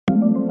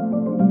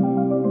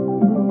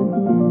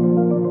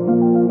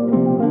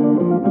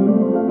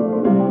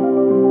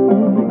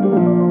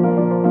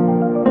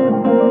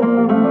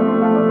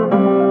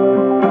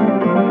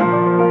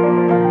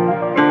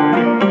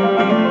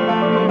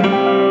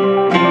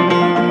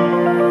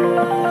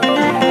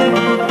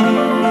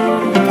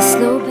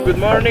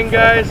morning,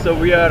 guys. So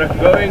we are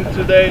going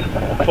today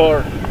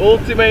for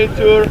ultimate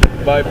tour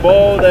by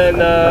boat, and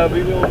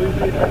we will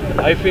visit,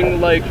 I think,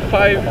 like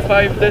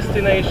five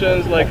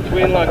destinations, like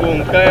Twin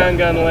Lagoon,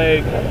 Kayangan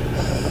Lake,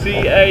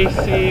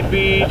 CAC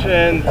Beach,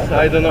 and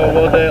I don't know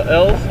what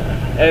else.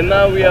 And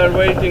now we are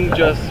waiting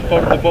just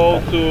for the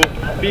boat to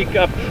pick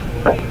up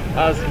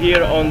us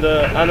here on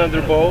the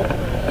another boat.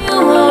 You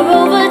are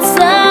over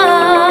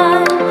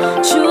time.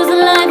 Choose the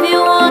life you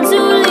want to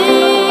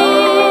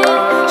live.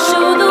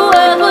 Show the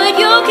world what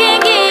you can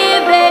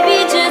give,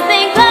 baby. Just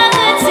think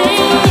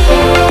positive.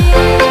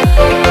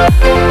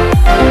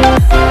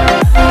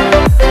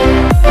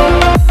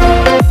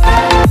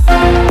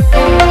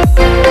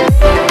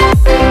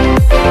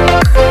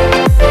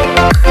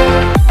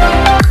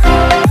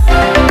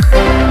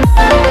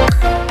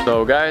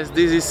 So guys,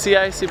 this is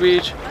CIC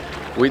Beach.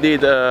 We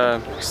did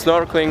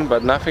snorkeling,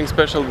 but nothing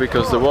special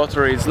because the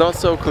water is not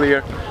so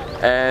clear,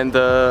 and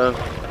the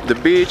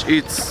beach,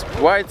 it's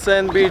white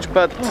sand beach,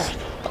 but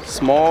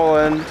small,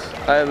 and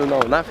I don't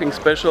know, nothing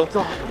special.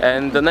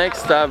 And the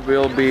next stop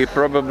will be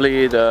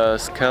probably the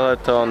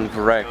skeleton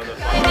wreck.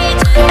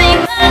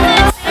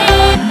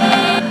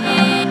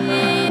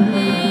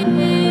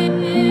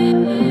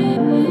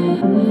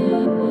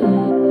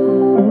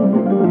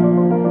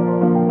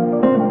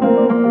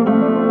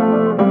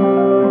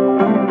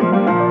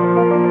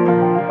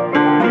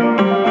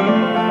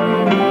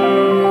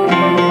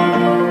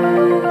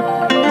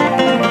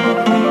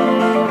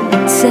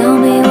 Tell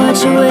me what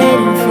you're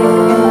waiting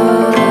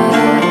for.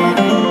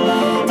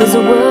 There's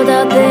a world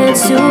out there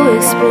to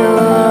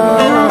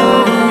explore.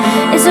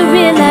 It's a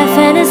real life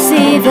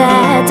fantasy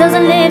that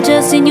doesn't live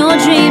just in your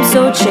dreams.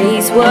 So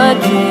chase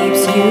what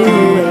keeps you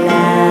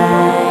alive.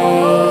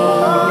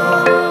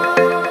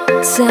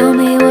 Tell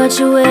me what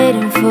you're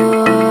waiting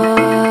for.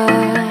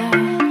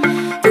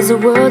 There's a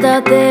world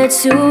out there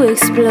to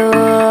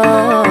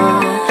explore.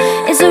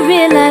 It's a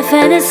real life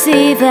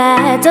fantasy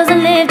that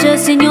doesn't live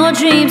just in your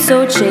dreams.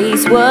 So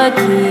chase what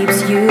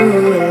keeps you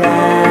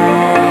alive.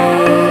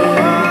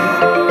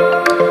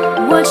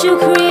 What you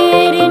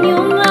create in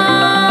your mind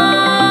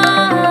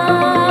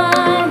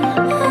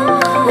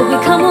will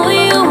become who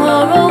you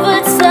are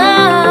over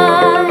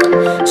time.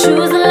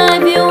 Choose the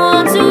life you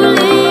want to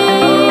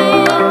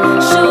live.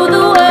 Show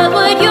the world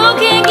what you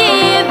can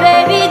give,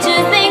 baby.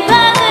 Just think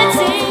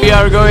positive. We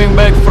are going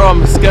back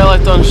from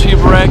skeleton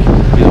shipwreck.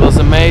 It was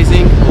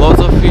amazing, lots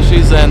of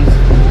fishes and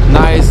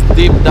nice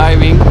deep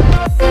diving.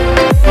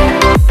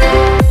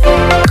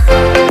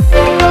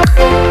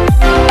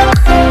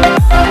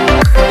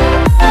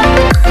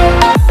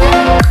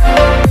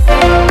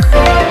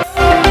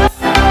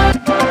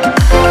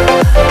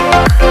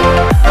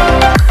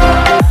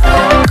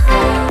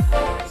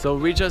 So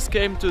we just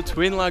came to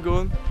Twin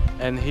Lagoon,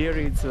 and here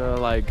it's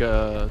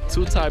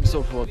two types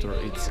of water.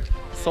 It's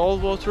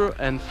salt water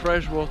and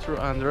fresh water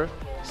under.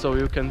 So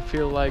you can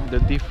feel like the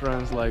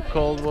difference, like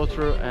cold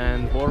water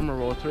and warmer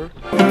water.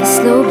 The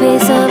slow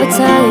pace of a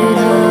tired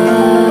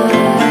heart.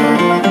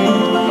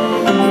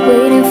 You're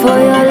waiting for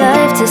your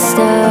life to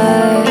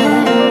start,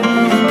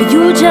 but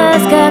you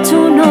just got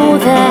to know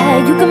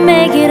that you can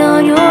make it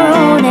on your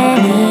own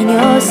and in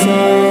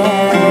yourself.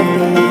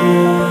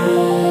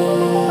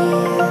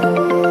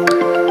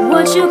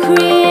 What you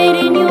create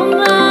in your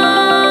mind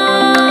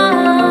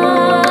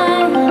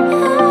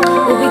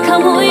will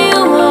become who you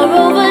are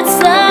over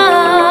time.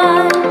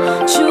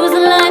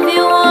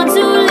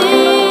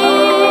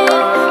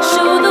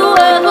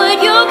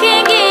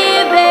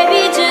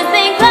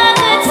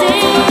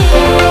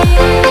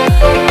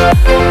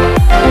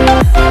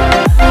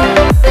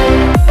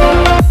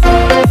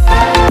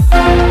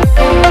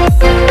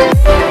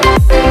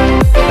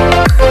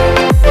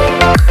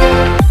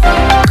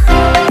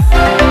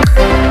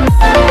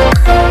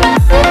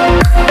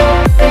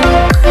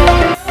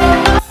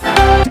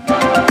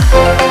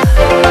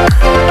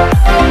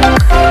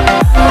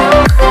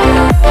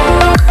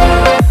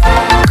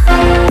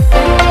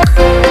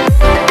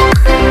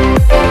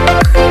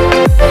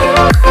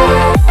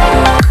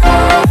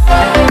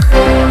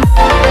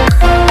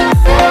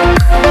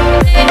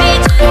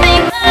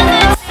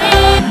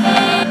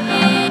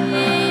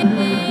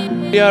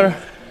 We are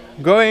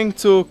going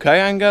to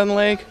Kayangan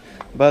Lake,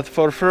 but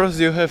for first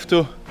you have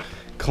to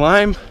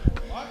climb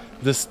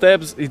the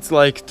steps. It's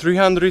like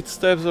 300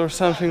 steps or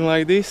something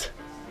like this,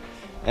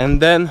 and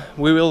then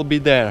we will be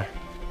there.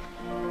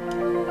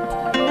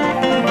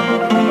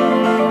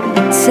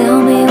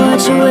 Tell me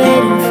what you're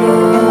waiting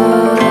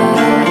for.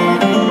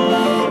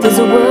 There's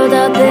a world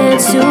out there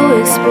to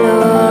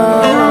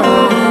explore.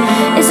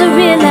 It's a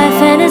real life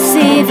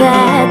fantasy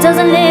that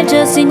doesn't live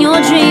just in your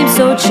dreams.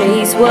 So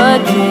chase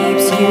what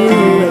keeps you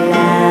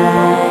alive.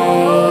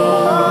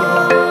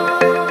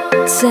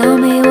 Tell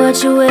me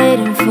what you're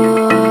waiting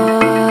for.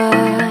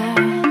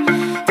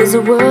 There's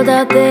a world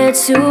out there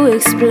to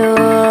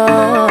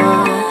explore.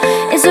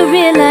 It's a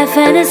real life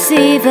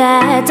fantasy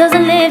that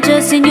doesn't live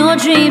just in your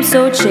dreams.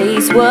 So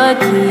chase what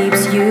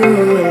keeps you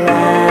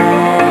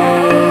alive.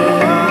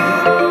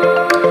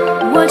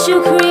 What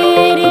you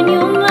create in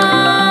your mind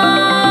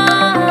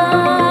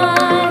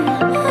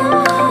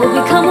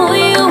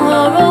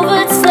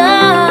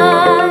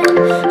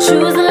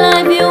choose the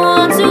life you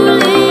want to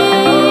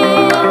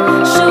live.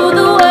 Show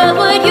the world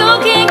what you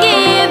can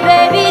give,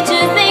 baby,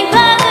 just think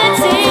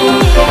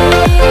positive.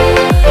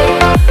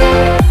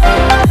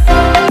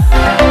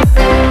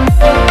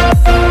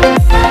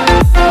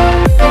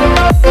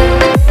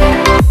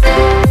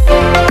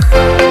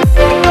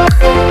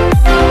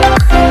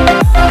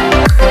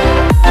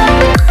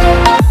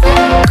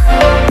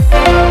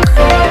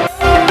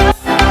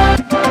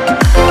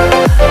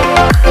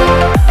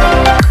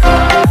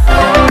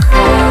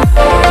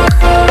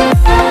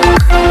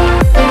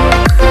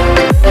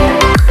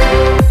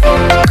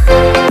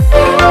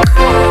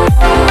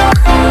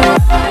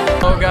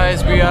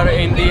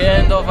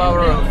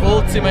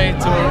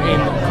 Ultimate tour in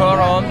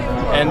Coron,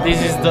 and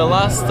this is the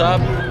last stop.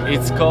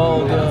 It's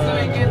called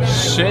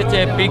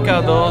Siete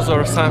Picados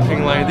or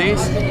something like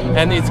this,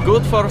 and it's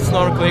good for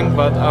snorkeling,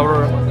 but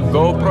our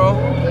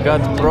GoPro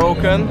got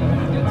broken.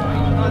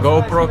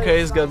 GoPro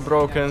case got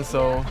broken,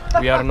 so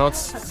we are not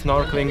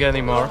snorkeling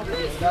anymore,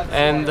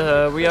 and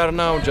we are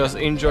now just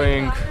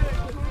enjoying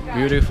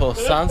beautiful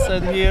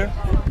sunset here,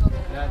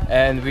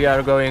 and we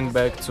are going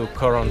back to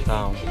Coron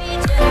town.